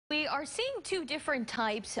are seeing two different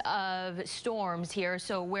types of storms here.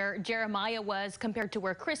 So where Jeremiah was compared to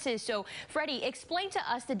where Chris is. So Freddie, explain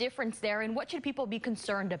to us the difference there and what should people be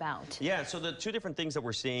concerned about? Yeah, so the two different things that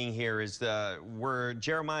we're seeing here is where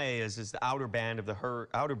Jeremiah is the outer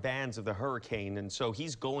bands of the hurricane, and so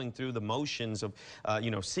he's going through the motions of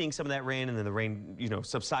seeing some of that rain and then the rain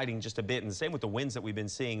subsiding just a bit, and the same with the winds that we've been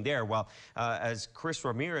seeing there. While as Chris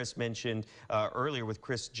Ramirez mentioned earlier with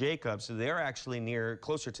Chris Jacobs, they're actually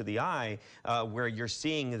closer to the eye where you're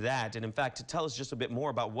seeing that. And in fact, to tell us just a bit more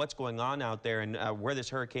about what's going on out there and where this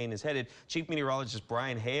hurricane is headed, Chief Meteorologist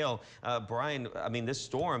Brian Hale. Brian, I mean, this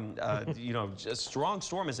storm, a strong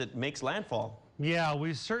storm as it makes landfall. Yeah,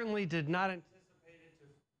 we certainly did not anticipate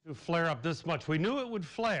it to flare up this much. We knew it would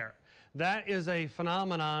flare. That is a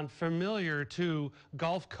phenomenon familiar to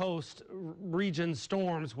Gulf Coast region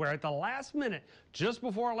storms where at the last minute, just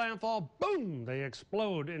before landfall, boom, they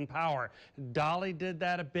explode in power. Dolly did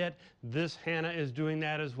that a bit. This Hannah is doing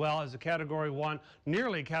that as well as a Category 1,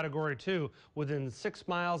 nearly Category 2, within 6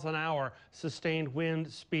 miles an hour sustained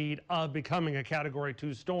wind speed of becoming a Category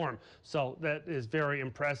 2 storm. So that is very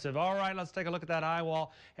impressive. All right, let's take a look at that eye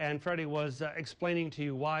wall. And Freddie was explaining to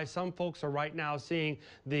you why some folks are right now seeing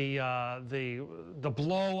the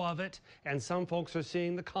blow of it, and some folks are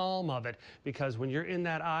seeing the calm of it, because when you're in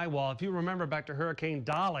that eye wall, if you remember back to Hurricane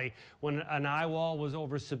Dolly, when an eye wall was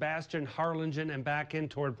over Sebastian, Harlingen, and back in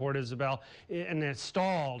toward Port Isabel, and it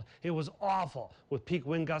stalled, it was awful, with peak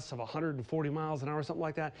wind gusts of 140 miles an hour, something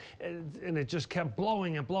like that, and it just kept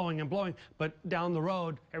blowing and blowing and blowing, but down the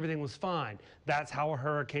road, everything was fine. That's how a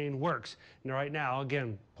hurricane works. And right now,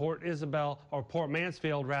 again, Port Isabel, or Port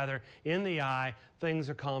Mansfield rather, in the eye, things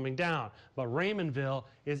are calming down. But Raymondville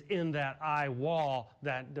is in that eye wall,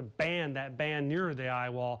 that band near the eye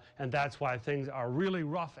wall, and that's why things are really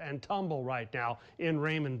rough and tumble right now in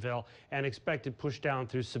Raymondville, and expected push down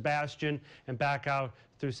through Sebastian and back out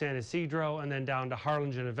through San Ysidro and then down to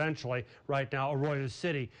Harlingen eventually. Right now, Arroyo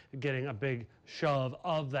City getting a big shove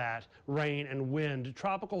of that rain and wind.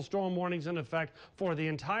 Tropical storm warnings in effect for the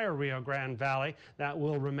entire Rio Grande Valley. That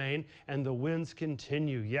will remain, and the winds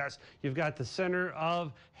continue. Yes, you've got the center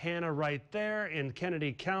of Hannah right there in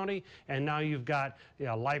Kennedy County, and now you've got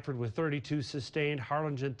Lyford with 32 sustained,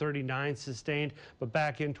 Harlingen 39 sustained, but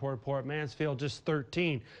back in toward Port Mansfield just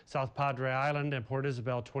 13. South Padre Island and Port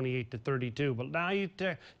Isabel 28 to 32. But now you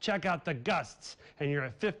check out the gusts, and you're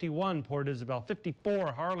at 51 Port Isabel,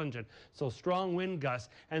 54 Harlingen. So strong wind gusts,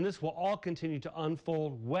 and this will all continue to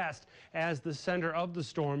unfold west as the center of the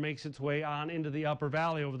storm makes its way on into the upper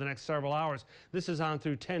valley over the next several hours. This is on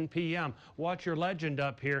through 10 p.m. Watch your legend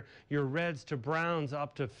up here, your reds to browns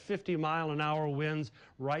up to 50-mile-an-hour winds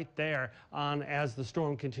right there on as the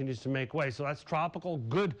storm continues to make way. So that's tropical,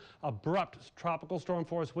 good, abrupt tropical storm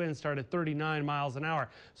force winds start at 39 miles an hour.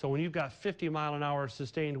 So when you've got 50-mile-an-hour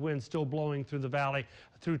sustained winds still blowing through the valley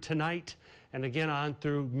through tonight and again on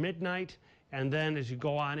through midnight, and then as you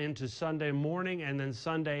go on into Sunday morning and then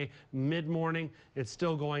Sunday mid-morning, it's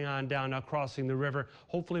still going on down now crossing the river.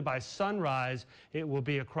 Hopefully by sunrise, it will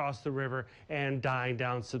be across the river and dying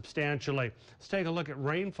down substantially. Let's take a look at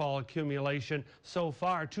rainfall accumulation so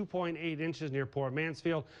far. 2.8 inches near Port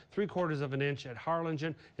Mansfield, 3/4 of an inch at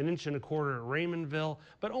Harlingen, 1.25 inches at Raymondville,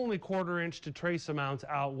 but only 1/4 inch to trace amounts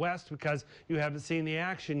out west because you haven't seen the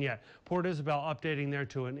action yet. Port Isabel updating there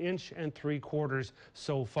to 1 3/4 inches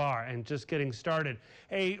so far, and just getting started.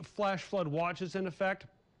 A flash flood watch is in effect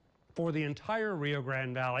for the entire Rio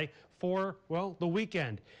Grande Valley for, well, the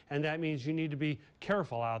weekend. And that means you need to be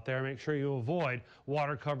careful out there. Make sure you avoid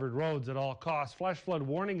water-covered roads at all costs. Flash flood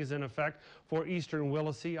warning is in effect for eastern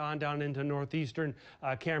Willacy on down into northeastern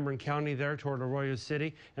Cameron County there toward Arroyo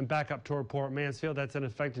City and back up toward Port Mansfield. That's in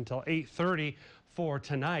effect until 8:30 for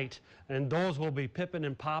tonight, and those will be pipping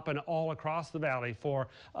and popping all across the valley for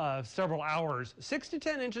several hours. 6 to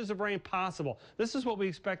 10 inches of rain possible. This is what we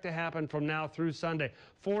expect to happen from now through Sunday.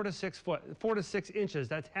 4 to 6 inches.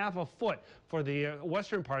 That's half a foot for the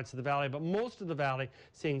western parts of the valley, but most of the valley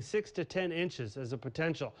seeing 6 to 10 inches as a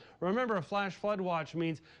potential. Remember, a flash flood watch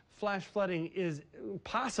means flash flooding is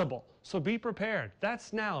possible, so be prepared.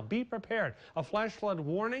 That's now. Be prepared. A flash flood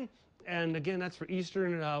warning, and again, that's for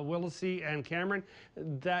eastern Willacy and Cameron.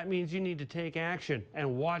 That means you need to take action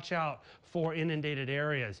and watch out for inundated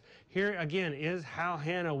areas. Here again is how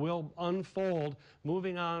Hannah will unfold,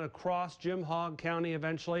 moving on across Jim Hogg County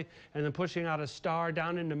eventually, and then pushing out a star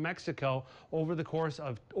down into Mexico over the course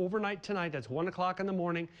of overnight tonight. That's 1 o'clock in the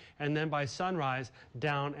morning, and then by sunrise,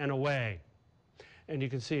 down and away. and you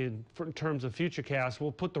can see in terms of futurecasts,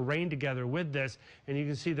 we'll put the rain together with this, and you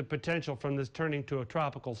can see the potential from this turning to a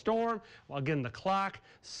tropical storm. Well, again, the clock,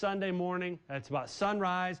 Sunday morning, that's about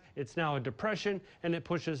sunrise. It's now a depression, and it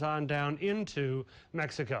pushes on down into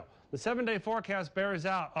Mexico. The 7-day forecast bears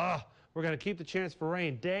out. We're going to keep the chance for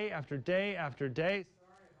rain day after day after day.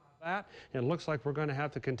 That. It looks like we're going to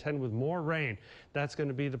have to contend with more rain. That's going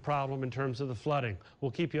to be the problem in terms of the flooding.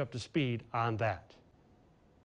 We'll keep you up to speed on that.